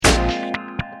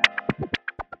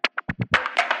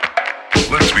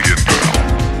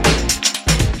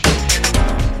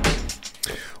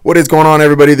What is going on,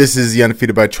 everybody? This is the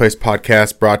Undefeated by Choice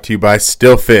podcast brought to you by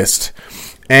Stillfist.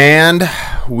 And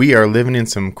we are living in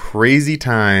some crazy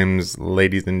times,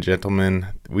 ladies and gentlemen.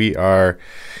 We are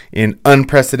in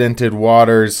unprecedented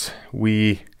waters.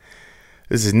 This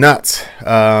is nuts.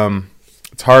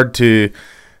 It's hard to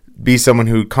be someone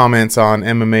who comments on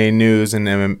MMA news and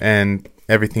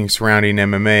everything surrounding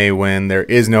MMA when there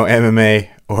is no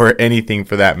MMA or anything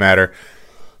for that matter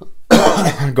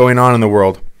going on in the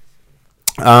world.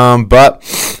 But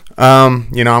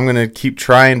I'm going to keep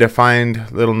trying to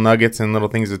find little nuggets and little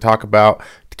things to talk about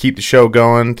to keep the show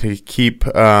going, to keep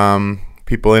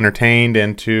people entertained,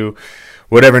 and to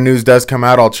whatever news does come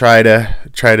out, I'll try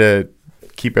to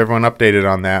keep everyone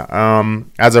updated on that.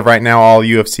 As of right now, all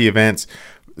UFC events,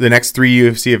 the next 3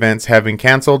 UFC events have been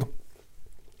canceled,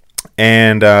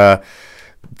 and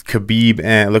Khabib,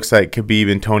 and it looks like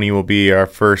Khabib and Tony will be our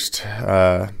first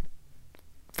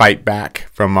fight back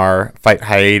from our fight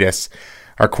hiatus,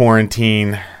 our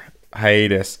quarantine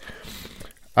hiatus.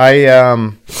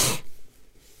 Obviously,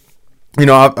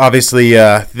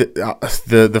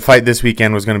 the fight this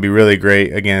weekend was going to be really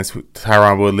great against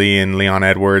Tyron Woodley and Leon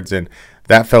Edwards, and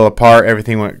that fell apart.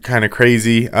 Everything went kind of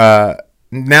crazy.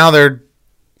 Now they're,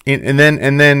 and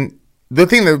then the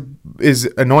thing that is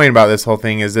annoying about this whole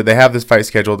thing is that they have this fight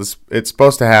scheduled. It's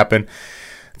supposed to happen.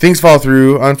 Things fall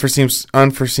through,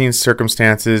 unforeseen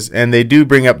circumstances, and they do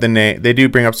bring up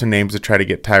some names to try to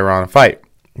get Tyron a fight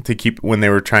to keep when they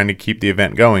were trying to keep the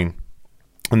event going.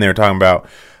 And they were talking about,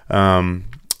 I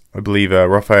believe,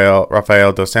 Rafael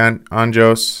dos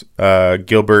Anjos,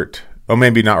 Gilbert. Oh,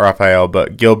 maybe not Rafael,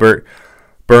 but Gilbert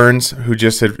Burns, who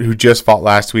just fought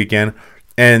last weekend,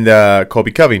 and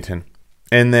Colby Covington.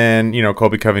 And then,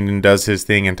 Colby Covington does his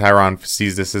thing, and Tyron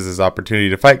sees this as his opportunity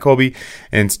to fight Colby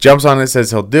and jumps on it,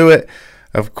 says he'll do it.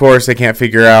 Of course, they can't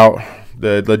figure out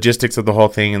the logistics of the whole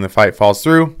thing, and the fight falls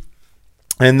through.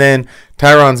 And then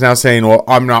Tyron's now saying, well,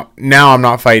 I'm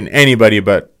not fighting anybody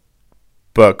but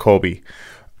Colby.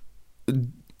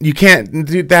 You can't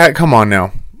do that. Come on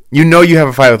now. You have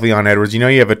a fight with Leon Edwards. You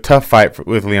have a tough fight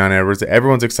with Leon Edwards that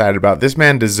everyone's excited about. This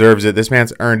man deserves it. This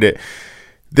man's earned it.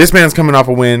 This man's coming off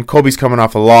a win. Colby's coming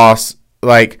off a loss.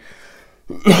 Like,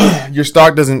 your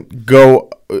stock doesn't go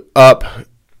up.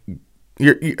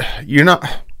 You're not.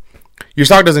 Your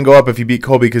stock doesn't go up if you beat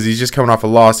Colby because he's just coming off a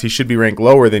loss. He should be ranked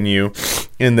lower than you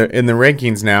in the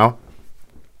rankings now.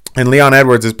 And Leon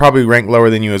Edwards is probably ranked lower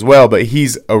than you as well, but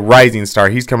he's a rising star.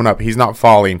 He's coming up. He's not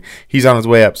falling. He's on his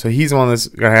way up. So he's the one that's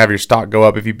going to have your stock go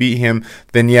up. If you beat him,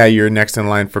 then yeah, you're next in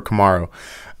line for Kamaru.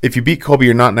 If you beat Colby,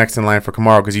 you're not next in line for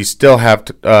Kamaru because you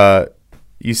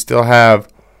still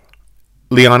have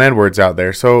Leon Edwards out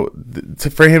there. So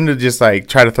for him to just try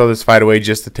to throw this fight away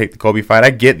just to take the Colby fight,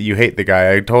 I get that you hate the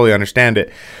guy. I totally understand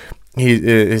it.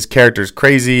 His character's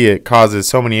crazy. It causes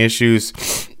so many issues,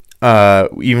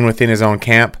 even within his own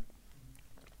camp.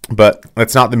 But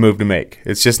that's not the move to make.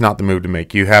 It's just not the move to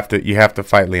make. You have to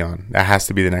fight Leon. That has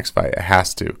to be the next fight. It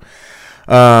has to.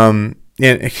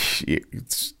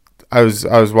 I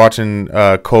was watching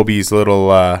Colby's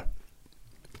little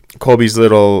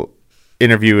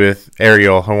interview with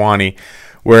Ariel Helwani,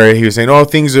 where he was saying, "Oh,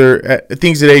 things at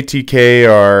ATK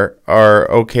are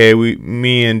okay.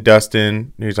 Me and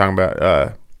Dustin," he was talking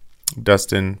about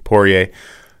Dustin Poirier.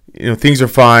 Things are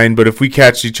fine, but if we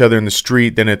catch each other in the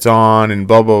street, then it's on, and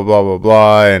blah blah blah blah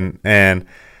blah, and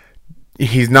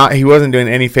he wasn't doing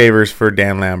any favors for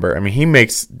Dan Lambert. I mean, he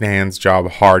makes Dan's job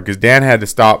hard because Dan had to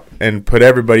stop and put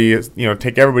everybody,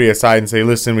 take everybody aside and say,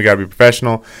 listen, we got to be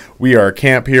professional. We are a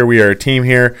camp here. We are a team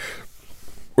here.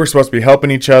 We're supposed to be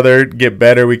helping each other get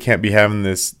better. We can't be having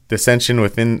this dissension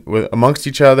amongst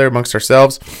each other, amongst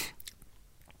ourselves.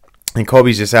 And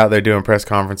Colby's just out there doing press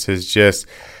conferences, just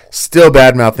still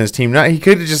bad-mouthing his team. He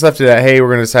could have just left it at, hey, we're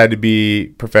going to decide to be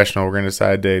professional. We're going to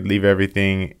decide to leave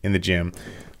everything in the gym.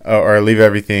 Or leave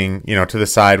everything, to the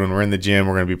side when we're in the gym.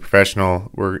 We're going to be professional.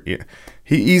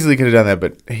 He easily could have done that,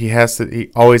 but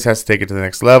he always has to take it to the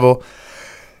next level.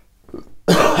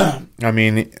 I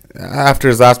mean, after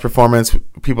his last performance,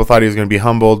 people thought he was going to be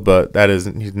humbled, but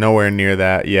he's nowhere near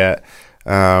that yet.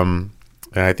 And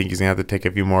I think he's going to have to take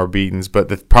a few more beatings. But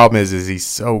the problem is he's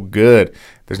so good.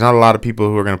 There's not a lot of people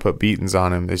who are going to put beatings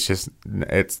on him.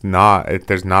 There's not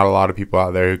a lot of people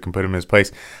out there who can put him in his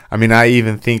place. I mean, I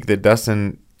even think that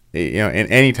Dustin, in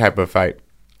any type of fight,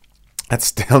 that's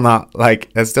still not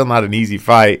an easy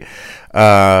fight,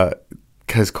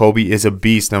 because Colby is a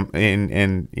beast,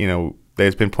 and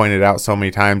it's been pointed out so many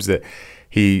times that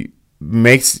he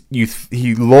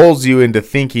lulls you into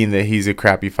thinking that he's a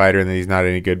crappy fighter and that he's not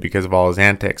any good because of all his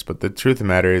antics. But the truth of the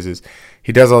matter is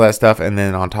he does all that stuff, and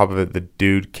then on top of it, the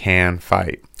dude can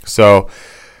fight. So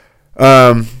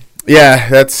Yeah,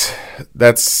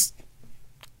 that's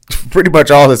pretty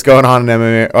much all that's going on in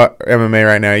MMA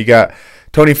right now. You got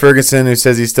Tony Ferguson, who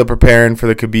says he's still preparing for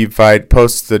the Khabib fight,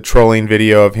 posts the trolling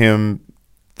video of him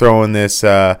throwing this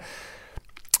box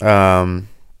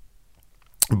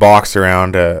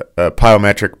around, a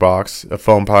plyometric box, a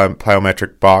foam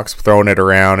plyometric box, throwing it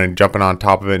around and jumping on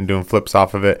top of it and doing flips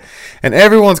off of it. And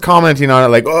everyone's commenting on it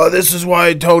like, oh, this is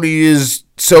why Tony is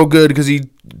so good, because he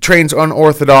trains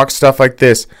unorthodox stuff like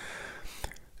this.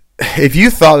 If you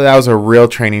thought that was a real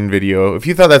training video, if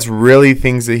you thought that's really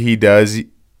things that he does,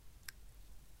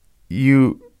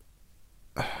 you're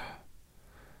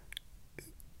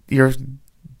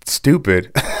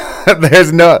stupid.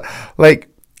 There's no, like,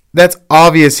 that's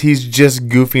obvious. He's just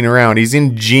goofing around. He's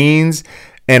in jeans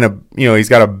and he's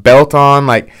got a belt on.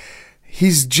 Like,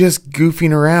 he's just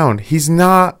goofing around. He's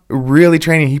not really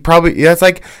training. That's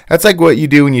like what you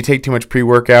do when you take too much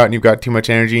pre-workout and you've got too much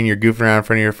energy and you're goofing around in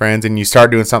front of your friends and you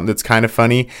start doing something that's kind of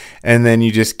funny and then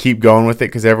you just keep going with it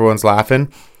because everyone's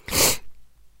laughing.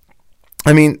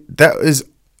 I mean, that is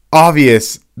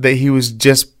obvious that he was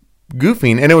just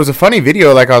goofing, and it was a funny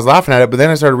video. Like, I was laughing at it, but then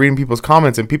I started reading people's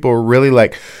comments and people were really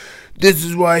like, this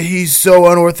is why he's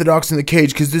so unorthodox in the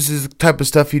cage, because this is the type of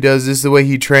stuff he does, this is the way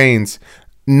he trains.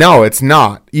 No, it's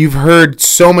not. You've heard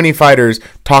so many fighters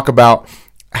talk about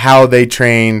how they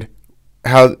trained,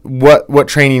 what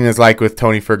training is like with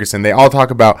Tony Ferguson. They all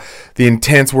talk about the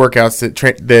intense workouts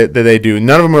that they do.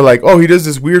 None of them are like, oh, he does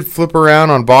this weird flip around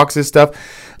on boxes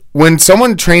stuff. When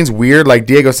someone trains weird, like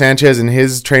Diego Sanchez and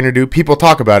his trainer do, people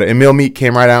talk about it. Emil Meek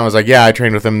came right out and was like, yeah, I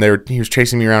trained with him. He was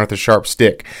chasing me around with a sharp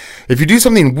stick. If you do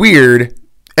something weird,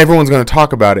 everyone's going to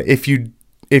talk about it. If you're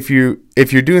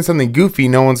doing something goofy,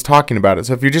 no one's talking about it.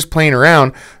 So if you're just playing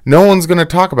around, no one's going to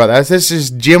talk about that. It's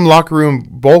just gym locker room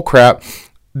bull crap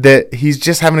that he's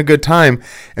just having a good time.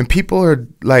 And people are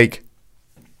like,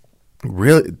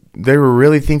 really, they were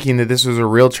really thinking that this was a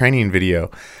real training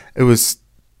video.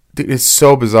 It's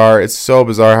so bizarre. It's so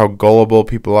bizarre how gullible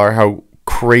people are, how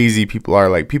crazy people are.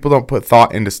 Like, people don't put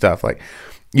thought into stuff. Like,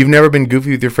 you've never been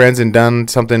goofy with your friends and done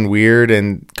something weird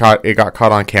and got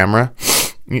caught on camera.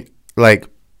 Like,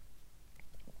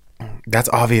 that's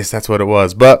obvious. That's what it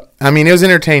was. But I mean, it was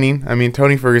entertaining. I mean,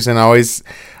 Tony Ferguson always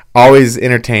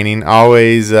entertaining,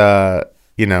 always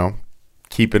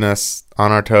keeping us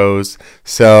on our toes.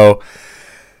 So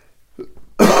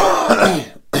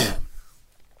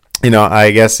I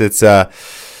guess it's, I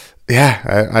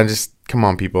just, come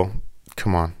on, people.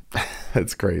 Come on.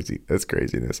 That's crazy. That's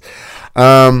craziness.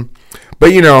 The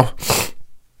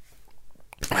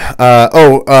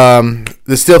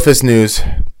Stillfist news.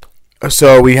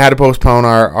 So we had to postpone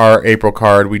our April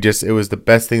card. It was the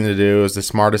best thing to do. It was the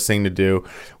smartest thing to do.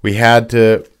 We had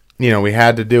to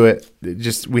do it.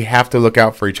 We have to look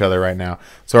out for each other right now.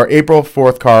 So our April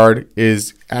 4th card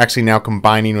is actually now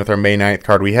combining with our May 9th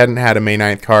card. We hadn't had a May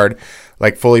 9th card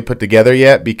like fully put together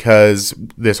yet because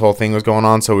this whole thing was going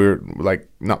on. So we were like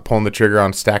not pulling the trigger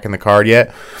on stacking the card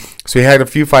yet. So we had a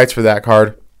few fights for that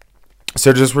card.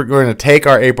 So we're going to take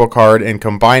our April card and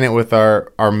combine it with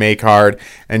our May card,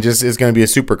 and just it's going to be a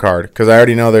super card because I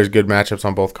already know there's good matchups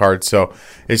on both cards. So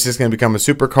it's just going to become a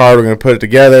super card. We're going to put it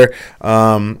together,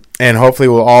 and hopefully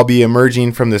we'll all be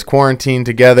emerging from this quarantine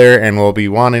together, and we'll be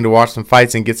wanting to watch some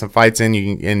fights and get some fights in.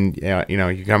 You can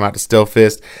come out to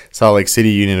Stillfist, Salt Lake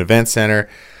City Union Event Center,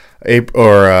 April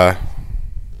 9th?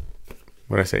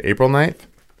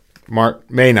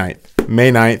 May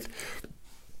 9th.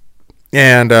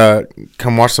 And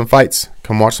come watch some fights.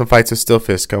 Come watch some fights with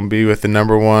Stillfist. Come be with the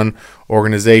number one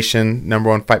organization, number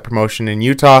one fight promotion in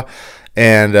Utah.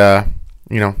 And,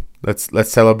 let's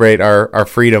celebrate our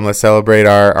freedom. Let's celebrate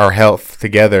our health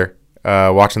together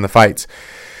watching the fights.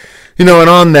 And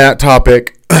on that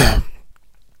topic, I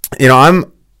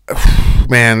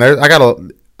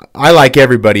like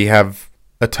everybody, have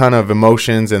a ton of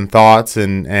emotions and thoughts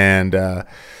and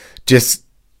just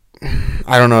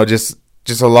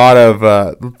a lot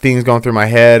of things going through my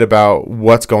head about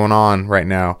what's going on right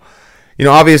now.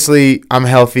 Obviously, I'm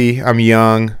healthy. I'm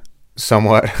young,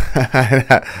 somewhat.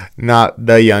 Not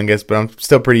the youngest, but I'm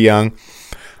still pretty young.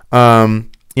 And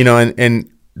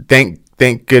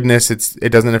thank goodness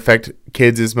it doesn't affect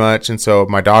kids as much. And so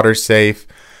my daughter's safe.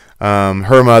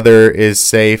 Her mother is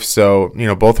safe. So,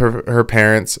 both her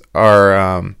parents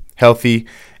are healthy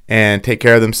and take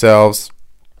care of themselves.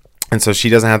 And so she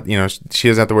doesn't have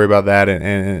to worry about that,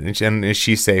 and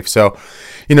she's safe. So,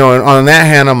 on that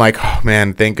hand, I'm like, oh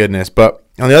man, thank goodness. But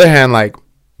on the other hand, like,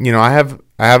 I have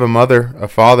a mother, a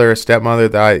father, a stepmother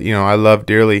that I love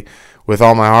dearly with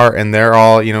all my heart, and they're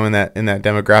all, in that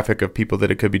demographic of people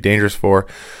that it could be dangerous for.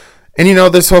 And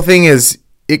this whole thing is,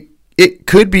 it it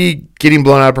could be getting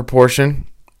blown out of proportion.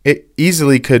 It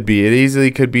easily could be. It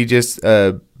easily could be just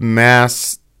a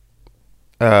mass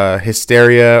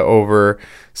hysteria over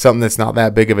something that's not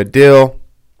that big of a deal.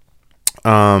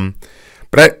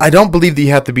 But I don't believe that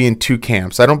you have to be in two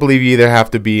camps. I don't believe you either have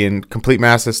to be in complete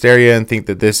mass hysteria and think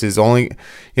that this is only,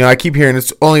 I keep hearing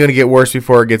it's only going to get worse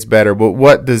before it gets better. But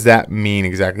what does that mean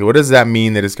exactly? What does that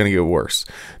mean that it's going to get worse?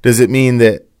 Does it mean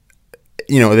that,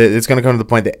 that it's going to come to the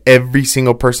point that every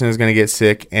single person is going to get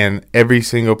sick, and every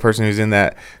single person who's in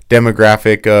that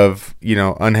demographic of,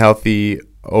 unhealthy,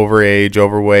 overage,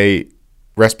 overweight,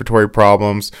 respiratory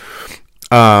problems,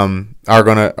 are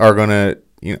gonna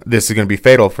this is gonna be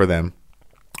fatal for them?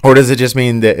 Or does it just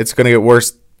mean that it's gonna get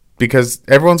worse because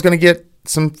everyone's gonna get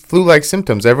some flu-like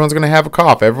symptoms? Everyone's gonna have a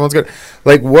cough. Everyone's gonna,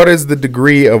 what is the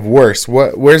degree of worse?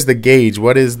 Where's the gauge?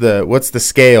 What's the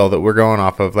scale that we're going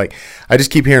off of? I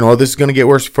just keep hearing, this is gonna get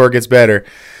worse before it gets better,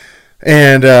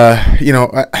 and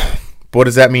what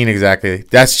does that mean exactly?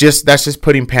 That's just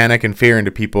putting panic and fear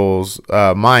into people's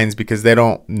minds because they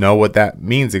don't know what that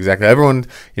means exactly. Everyone,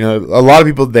 a lot of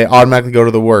people, they automatically go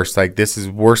to the worst. This is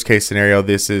worst case scenario.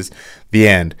 This is the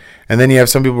end. And then you have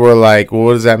some people who are like, well,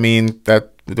 what does that mean?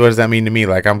 What does that mean to me?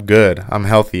 I'm good. I'm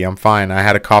healthy. I'm fine. I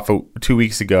had a cough 2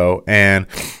 weeks ago and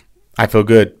I feel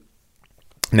good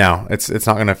now. It's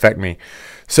not going to affect me.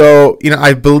 So,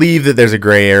 I believe that there's a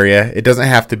gray area. It doesn't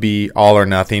have to be all or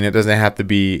nothing. It doesn't have to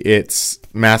be it's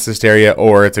mass hysteria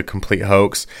or it's a complete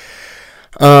hoax.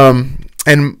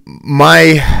 And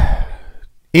my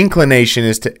inclination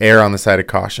is to err on the side of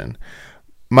caution.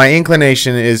 My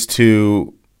inclination is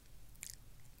to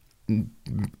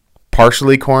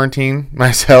partially quarantine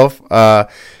myself. I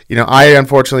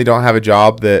unfortunately don't have a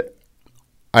job that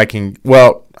I can,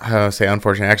 I say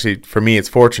unfortunate. Actually, for me, it's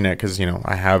fortunate because,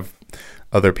 I have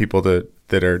other people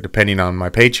that are depending on my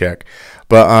paycheck.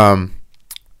 But I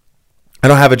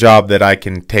don't have a job that I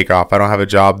can take off. I don't have a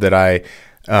job that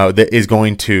that is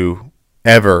going to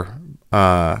ever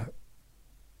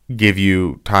give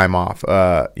you time off.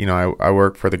 I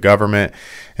work for the government,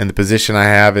 and the position I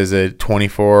have is a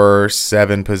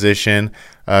 24/7 position.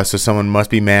 So someone must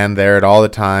be manned there at all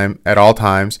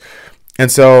times.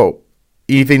 And so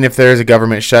even if there's a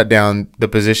government shutdown, the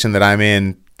position that I'm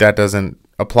in, that doesn't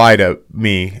apply to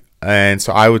me, and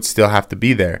so I would still have to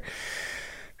be there.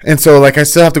 And so I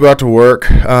still have to go out to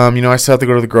work. I still have to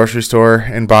go to the grocery store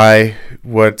and buy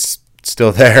what's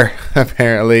still there.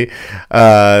 Apparently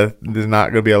there's not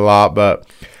going to be a lot, but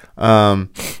I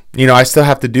still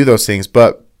have to do those things,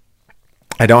 but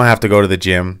I don't have to go to the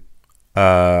gym.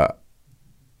 Right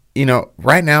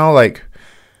now, I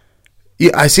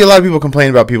see a lot of people complain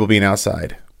about people being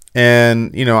outside,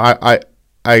 and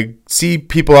I see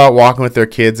people out walking with their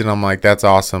kids, and I'm like, that's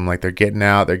awesome. They're getting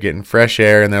out, they're getting fresh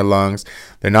air in their lungs.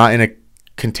 They're not in a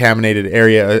contaminated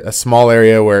area, a small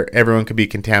area where everyone could be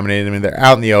contaminated. I mean, they're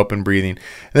out in the open breathing.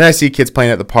 And then I see kids playing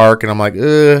at the park, and I'm like,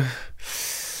 ugh.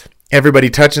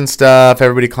 Everybody touching stuff,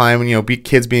 everybody climbing,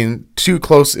 kids being too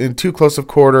close of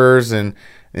quarters, and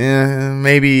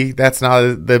maybe that's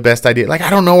not the best idea.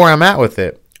 I don't know where I'm at with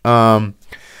it. But,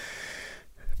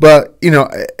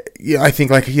 I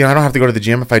think I don't have to go to the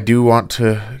gym. If I do want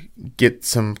to get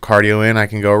some cardio in, I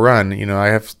can go run. I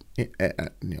have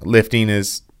lifting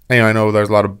is, I know there's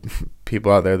a lot of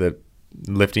people out there that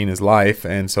lifting is life,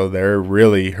 and so they're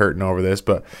really hurting over this.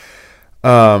 But,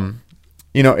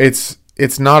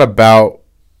 it's not about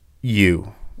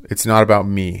you. It's not about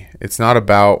me. It's not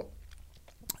about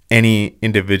any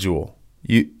individual.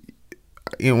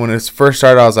 When it first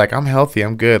started, I was like, I'm healthy.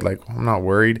 I'm good. I'm not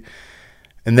worried.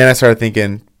 And then I started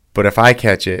thinking, but if I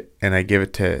catch it and I give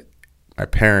it to my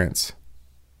parents,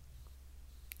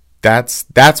 that's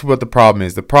what the problem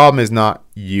is. The problem is not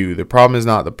you. The problem is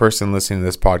not the person listening to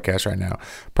this podcast right now.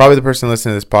 Probably the person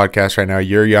listening to this podcast right now,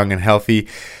 you're young and healthy,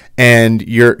 and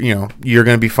you're going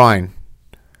to be fine.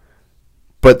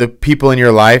 But the people in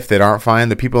your life that aren't fine,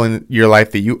 the people in your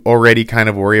life that you already kind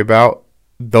of worry about,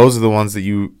 those are the ones that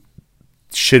you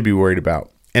should be worried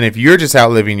about. And if you're just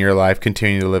out living your life,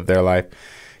 continuing to live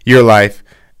your life,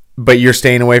 but you're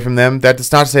staying away from them, that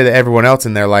does not say that everyone else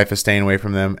in their life is staying away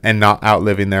from them and not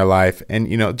outliving their life. And,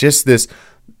 just this,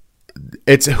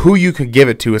 it's who you could give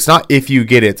it to. It's not if you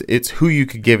get it, it's who you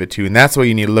could give it to. And that's what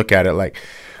you need to look at it.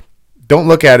 Don't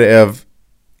look at it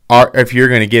if you're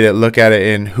going to get it, look at it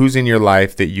in who's in your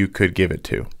life that you could give it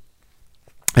to.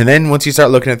 And then once you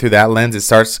start looking at it through that lens, it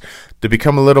starts to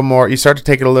become you start to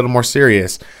take it a little more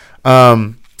serious.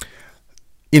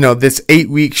 This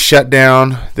 8-week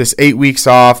shutdown, this 8 weeks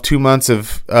off, 2 months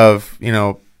of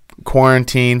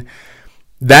quarantine,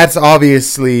 that's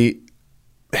obviously,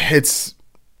 it's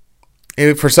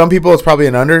for some people, it's probably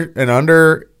an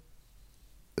under.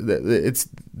 It's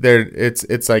there.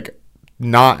 It's like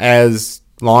not as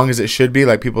long as it should be.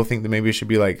 Like people think that maybe it should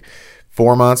be like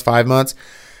 4 months, 5 months,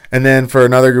 and then for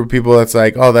another group of people, it's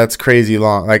like, oh, that's crazy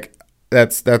long. Like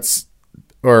that's,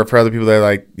 or for other people, they're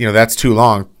like, that's too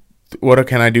long. What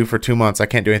can I do for 2 months? I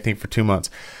can't do anything for 2 months.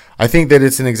 I think that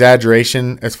it's an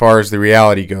exaggeration as far as the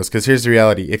reality goes. Because here's the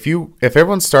reality: if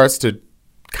everyone starts to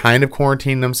kind of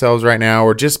quarantine themselves right now,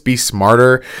 or just be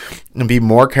smarter and be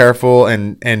more careful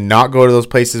and not go to those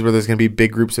places where there's going to be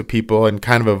big groups of people and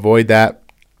kind of avoid that.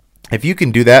 If you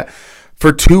can do that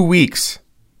for 2 weeks,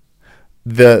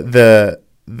 the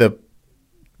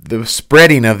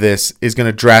spreading of this is going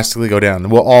to drastically go down.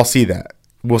 We'll all see that.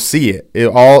 We'll see it.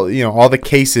 All the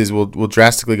cases will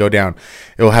drastically go down.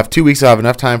 It will have 2 weeks. I'll have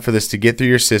enough time for this to get through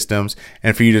your systems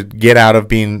and for you to get out of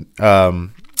being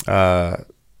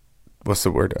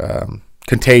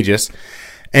contagious,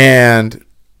 and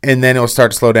then it'll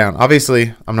start to slow down.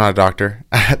 Obviously, I'm not a doctor.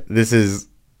 This is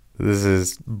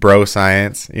bro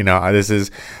science. This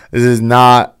is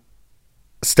not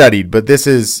studied, but this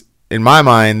is, in my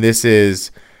mind, this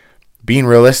is being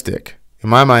realistic. In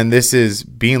my mind, this is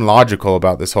being logical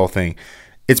about this whole thing.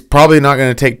 It's probably not going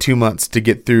to take 2 months to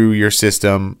get through your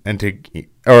system and to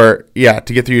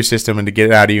get through your system and to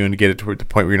get it out of you and to get it to the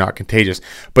point where you're not contagious.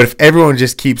 But if everyone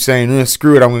just keeps saying,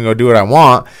 screw it, I'm going to go do what I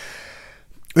want,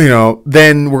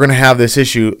 then we're going to have this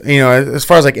issue. As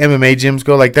far as like MMA gyms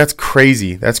go, like that's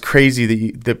crazy. That's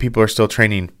crazy that people are still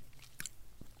training.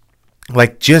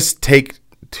 Like just take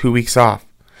 2 weeks off.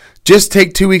 Just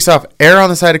take 2 weeks off. Err on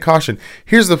the side of caution.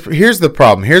 Here's the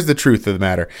problem. Here's the truth of the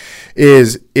matter: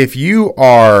 is if you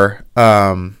are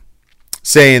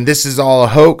saying this is all a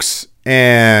hoax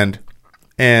and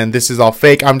this is all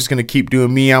fake, I'm just going to keep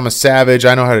doing me. I'm a savage.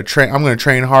 I know how to train. I'm going to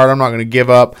train hard. I'm not going to give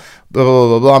up. Blah, blah,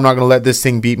 blah, blah. I'm not going to let this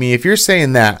thing beat me. If you're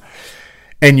saying that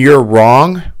and you're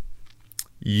wrong,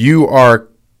 you are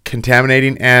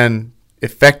contaminating and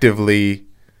effectively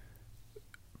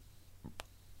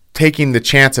taking the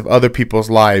chance of other people's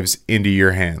lives into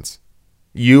your hands.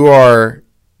 You are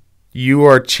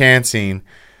chancing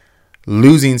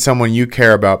losing someone you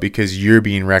care about because you're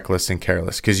being reckless and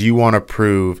careless, because you want to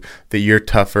prove that you're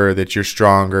tougher, that you're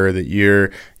stronger, that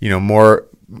you're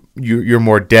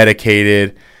more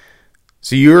dedicated.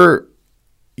 So you're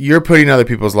putting other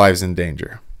people's lives in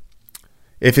danger.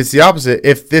 If it's the opposite,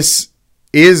 if this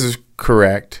is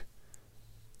correct,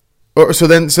 so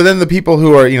then the people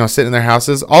who are sitting in their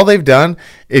houses, all they've done,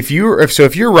 if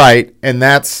you're right, and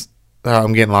that's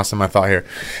I'm getting lost in my thought here.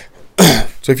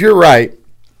 So if you're right,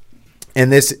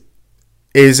 and this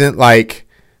isn't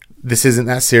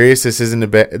that serious, this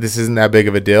isn't that big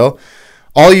of a deal,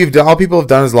 all people have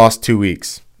done is lost 2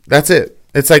 weeks. That's it.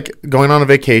 It's like going on a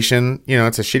vacation.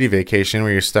 It's a shitty vacation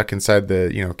where you're stuck inside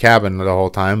the cabin the whole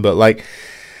time, but like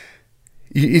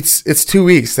it's 2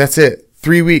 weeks. That's it.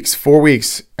 3 weeks, 4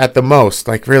 weeks at the most.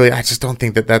 Like really, I just don't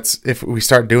think that's, if we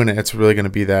start doing it, it's really going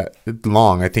to be that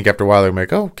long. I think after a while they're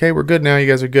like, oh, okay, we're good now. You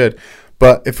guys are good.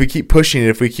 But if we keep pushing it,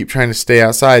 if we keep trying to stay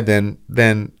outside,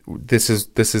 then this is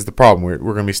the problem. We're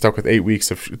going to be stuck with 8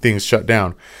 weeks of things shut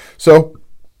down. So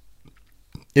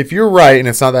if you're right and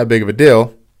it's not that big of a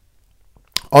deal,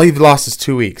 all you've lost is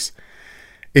 2 weeks.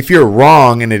 If you're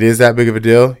wrong and it is that big of a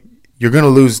deal, you're going to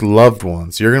lose loved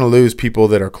ones. You're going to lose people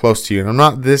that are close to you. And I'm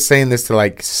not saying this to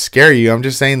like scare you. I'm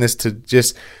just saying this to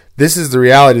this is the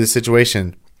reality of the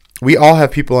situation. We all have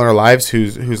people in our lives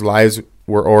whose lives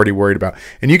we're already worried about.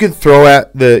 And you can throw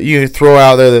out there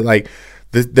that like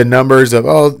the numbers of,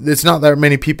 oh, it's not that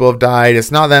many people have died.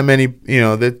 It's not that many,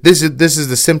 that this is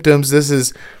the symptoms.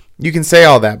 You can say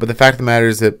all that, but the fact of the matter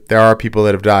is that there are people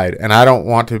that have died, and I don't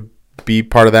want to be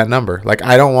part of that number. Like,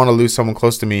 I don't want to lose someone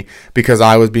close to me because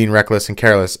I was being reckless and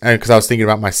careless and because I was thinking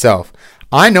about myself.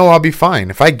 I know I'll be fine.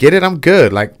 If I get it, I'm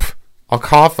good. Like, I'll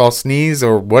cough, I'll sneeze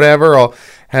or whatever. I'll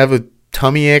have a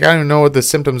tummy ache. I don't even know what the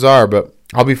symptoms are, but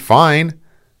I'll be fine.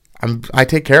 I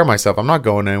take care of myself. I'm not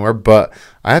going anywhere, but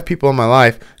I have people in my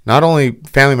life, not only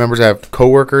family members, I have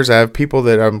coworkers, I have people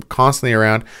that I'm constantly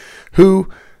around who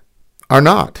are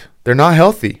not. They're not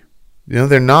healthy.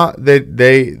 They're not,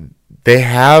 they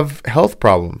have health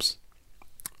problems,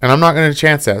 and I'm not going to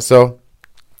chance that. So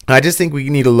I just think we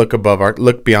need to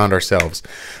look beyond ourselves.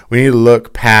 We need to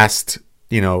look past,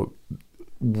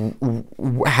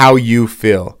 how you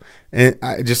feel. And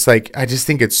I just think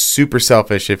it's super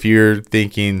selfish if you're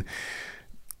thinking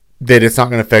that it's not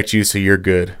going to affect you, so you're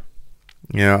good.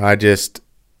 That's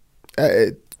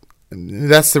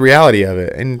the reality of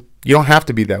it. And you don't have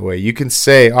to be that way. You can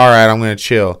say, all right, I'm going to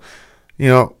chill.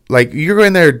 Like, you're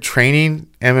going there training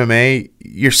MMA,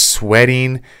 you're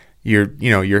sweating,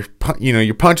 you're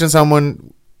punching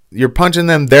someone, you're punching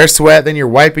them, their sweat, then you're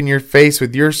wiping your face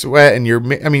with your sweat, and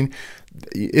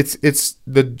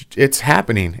it's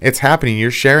happening. It's happening.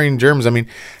 You're sharing germs. I mean,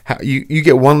 you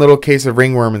get one little case of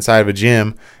ringworm inside of a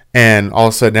gym, and all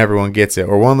of a sudden everyone gets it,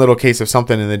 or one little case of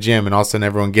something in the gym, and all of a sudden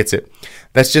everyone gets it.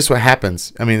 That's just what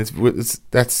happens. I mean,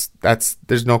 that's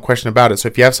there's no question about it. So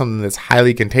if you have something that's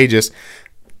highly contagious,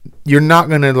 you're not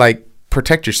gonna like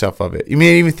protect yourself of it. You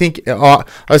may even think, at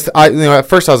first I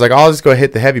was like, I'll just go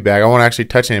hit the heavy bag. I won't actually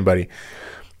touch anybody.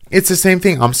 It's the same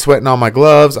thing. I'm sweating on my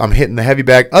gloves. I'm hitting the heavy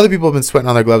bag. Other people have been sweating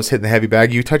on their gloves, hitting the heavy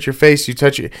bag. You touch your face.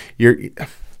 You're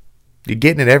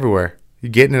getting it everywhere.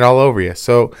 You're getting it all over you.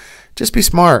 So just be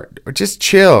smart, or just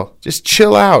chill. Just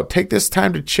chill out. Take this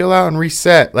time to chill out and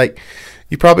reset. Like,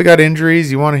 you probably got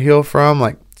injuries you want to heal from.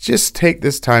 Like, just take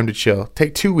this time to chill.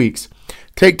 Take 2 weeks.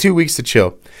 Take 2 weeks to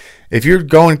chill. If you're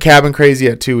going cabin crazy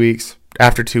at 2 weeks,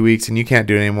 after 2 weeks, and you can't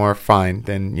do it anymore, fine.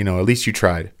 Then, at least you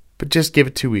tried. But just give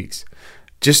it 2 weeks.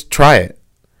 Just try it.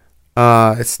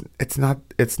 It's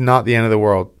not the end of the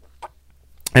world.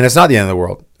 And it's not the end of the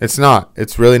world. It's not.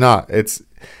 It's really not.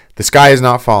 The sky is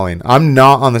not falling. I'm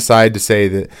not on the side to say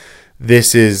that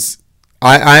this is.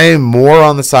 I am more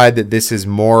on the side that this is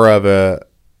more of a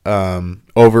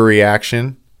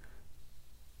overreaction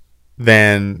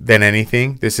than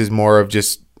anything. This is more of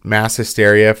just mass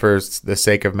hysteria for the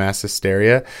sake of mass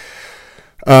hysteria.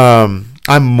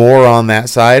 I'm more on that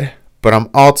side, but I'm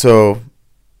also,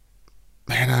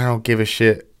 man, I don't give a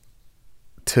shit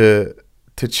to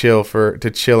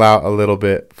chill out a little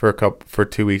bit for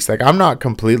 2 weeks. Like, I'm not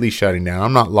completely shutting down.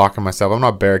 I'm not locking myself. I'm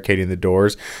not barricading the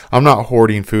doors. I'm not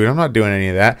hoarding food. I'm not doing any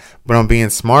of that. But I'm being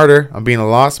smarter. I'm being a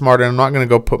lot smarter. I'm not going to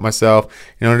go put myself.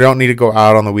 I don't need to go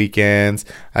out on the weekends.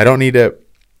 I don't need to.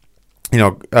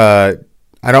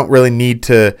 I don't really need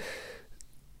to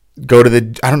go to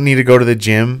the. I don't need to go to the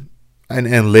gym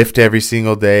and lift every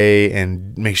single day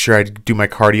and make sure I do my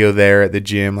cardio there at the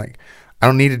gym. Like, I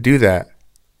don't need to do that.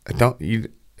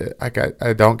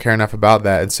 I don't care enough about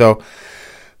that. And so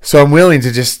I'm willing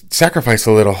to just sacrifice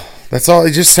a little. That's all.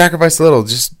 Just sacrifice a little.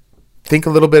 Just think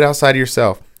a little bit outside of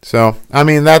yourself. So, I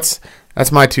mean, that's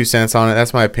my 2 cents on it.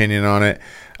 That's my opinion on it.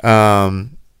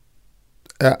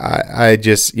 I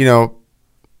just,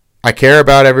 I care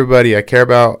about everybody. I care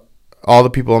about all the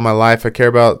people in my life. I care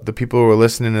about the people who are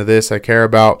listening to this. I care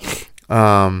about,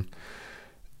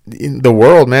 in the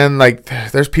world, man. Like,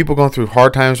 there's people going through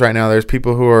hard times right now. There's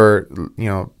people who are,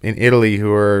 in Italy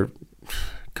who are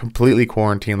completely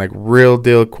quarantined, like real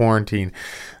deal quarantine.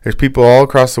 There's people all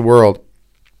across the world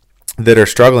that are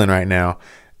struggling right now,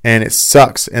 and it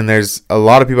sucks. And there's a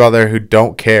lot of people out there who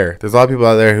don't care. There's a lot of people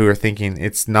out there who are thinking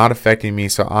it's not affecting me,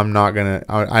 so I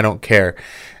don't care.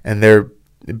 And they're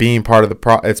being part of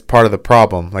it's part of the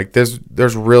problem. Like,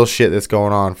 there's real shit that's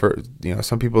going on. For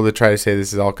some people that try to say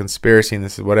this is all conspiracy and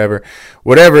this is whatever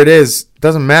it is,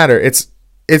 doesn't matter. It's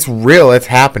real. It's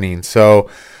happening. So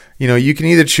you can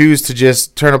either choose to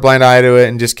just turn a blind eye to it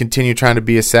and just continue trying to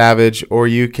be a savage, or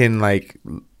you can like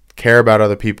care about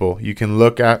other people. You can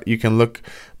look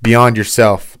beyond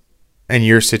yourself and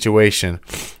your situation,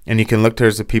 and you can look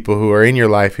towards the people who are in your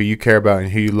life, who you care about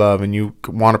and who you love, and you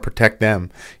want to protect them.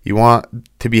 You want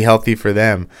to be healthy for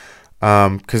them,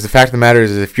 because the fact of the matter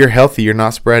is if you're healthy, you're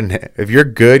not spreading it. If you're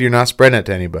good, you're not spreading it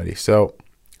to anybody. So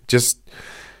just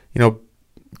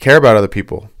care about other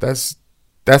people. That's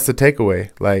the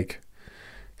takeaway. Like,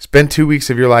 spend 2 weeks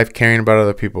of your life caring about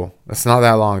other people. That's not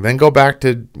that long. Then go back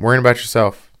to worrying about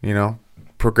yourself,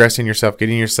 progressing yourself,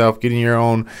 getting your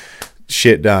own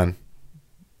shit done.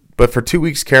 But for 2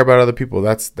 weeks, care about other people.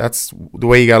 That's the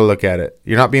way you got to look at it.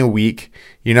 You're not being weak.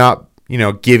 You're not,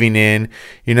 giving in.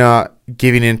 You're not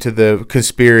giving into the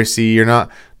conspiracy.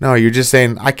 You're just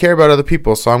saying, I care about other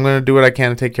people, so I'm going to do what I can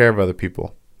to take care of other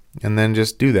people. And then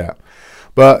just do that.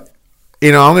 But, I'm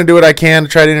going to do what I can to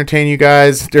try to entertain you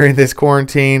guys during this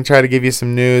quarantine, try to give you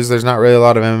some news. There's not really a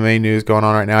lot of MMA news going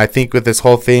on right now. I think with this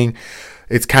whole thing,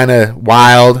 it's kind of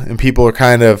wild, and people are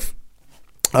kind of,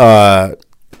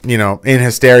 in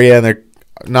hysteria, and they're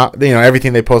not,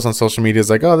 everything they post on social media is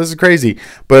like, oh, this is crazy.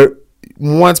 But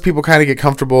once people kind of get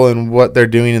comfortable in what they're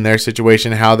doing in their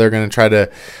situation, how they're going to try to,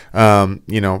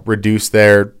 reduce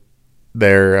their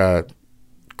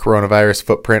coronavirus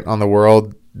footprint on the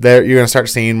world, you're going to start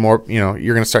seeing more,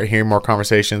 you're going to start hearing more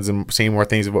conversations and seeing more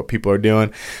things of what people are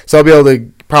doing. So I'll be able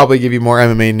to probably give you more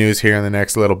MMA news here in the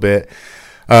next little bit.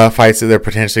 Fights that they're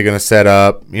potentially going to set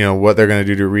up, what they're going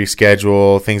to do to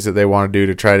reschedule, things that they want to do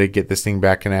to try to get this thing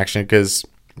back in action. Because,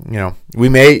 we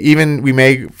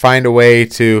may find a way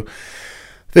to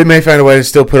They may find a way to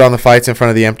still put on the fights in front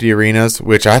of the empty arenas,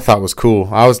 which I thought was cool.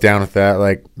 I was down with that.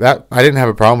 Like that, I didn't have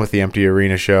a problem with the empty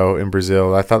arena show in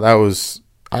Brazil. I thought that was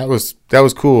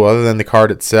cool. Other than the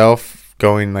card itself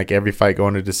going like every fight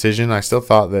going to decision, I still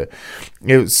thought that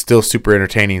it was still super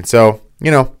entertaining. So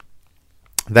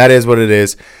that is what it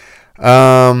is.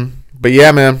 But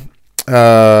yeah, man.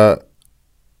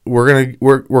 We're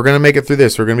gonna make it through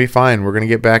this. We're gonna be fine. We're gonna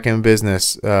get back in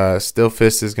business. Still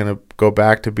Fist is gonna go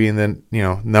back to being the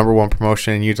number one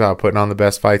promotion in Utah, putting on the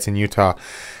best fights in Utah.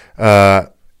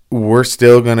 We're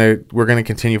gonna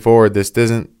continue forward. This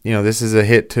doesn't this is a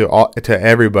hit to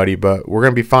everybody, but we're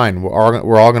gonna be fine.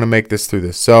 We're all gonna make this through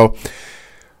this. So,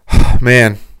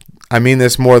 man, I mean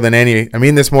this more than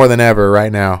ever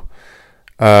right now.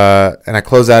 And I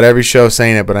close out every show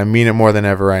saying it, but I mean it more than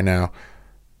ever right now.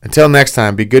 Until next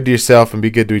time, be good to yourself and be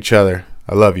good to each other.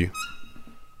 I love you.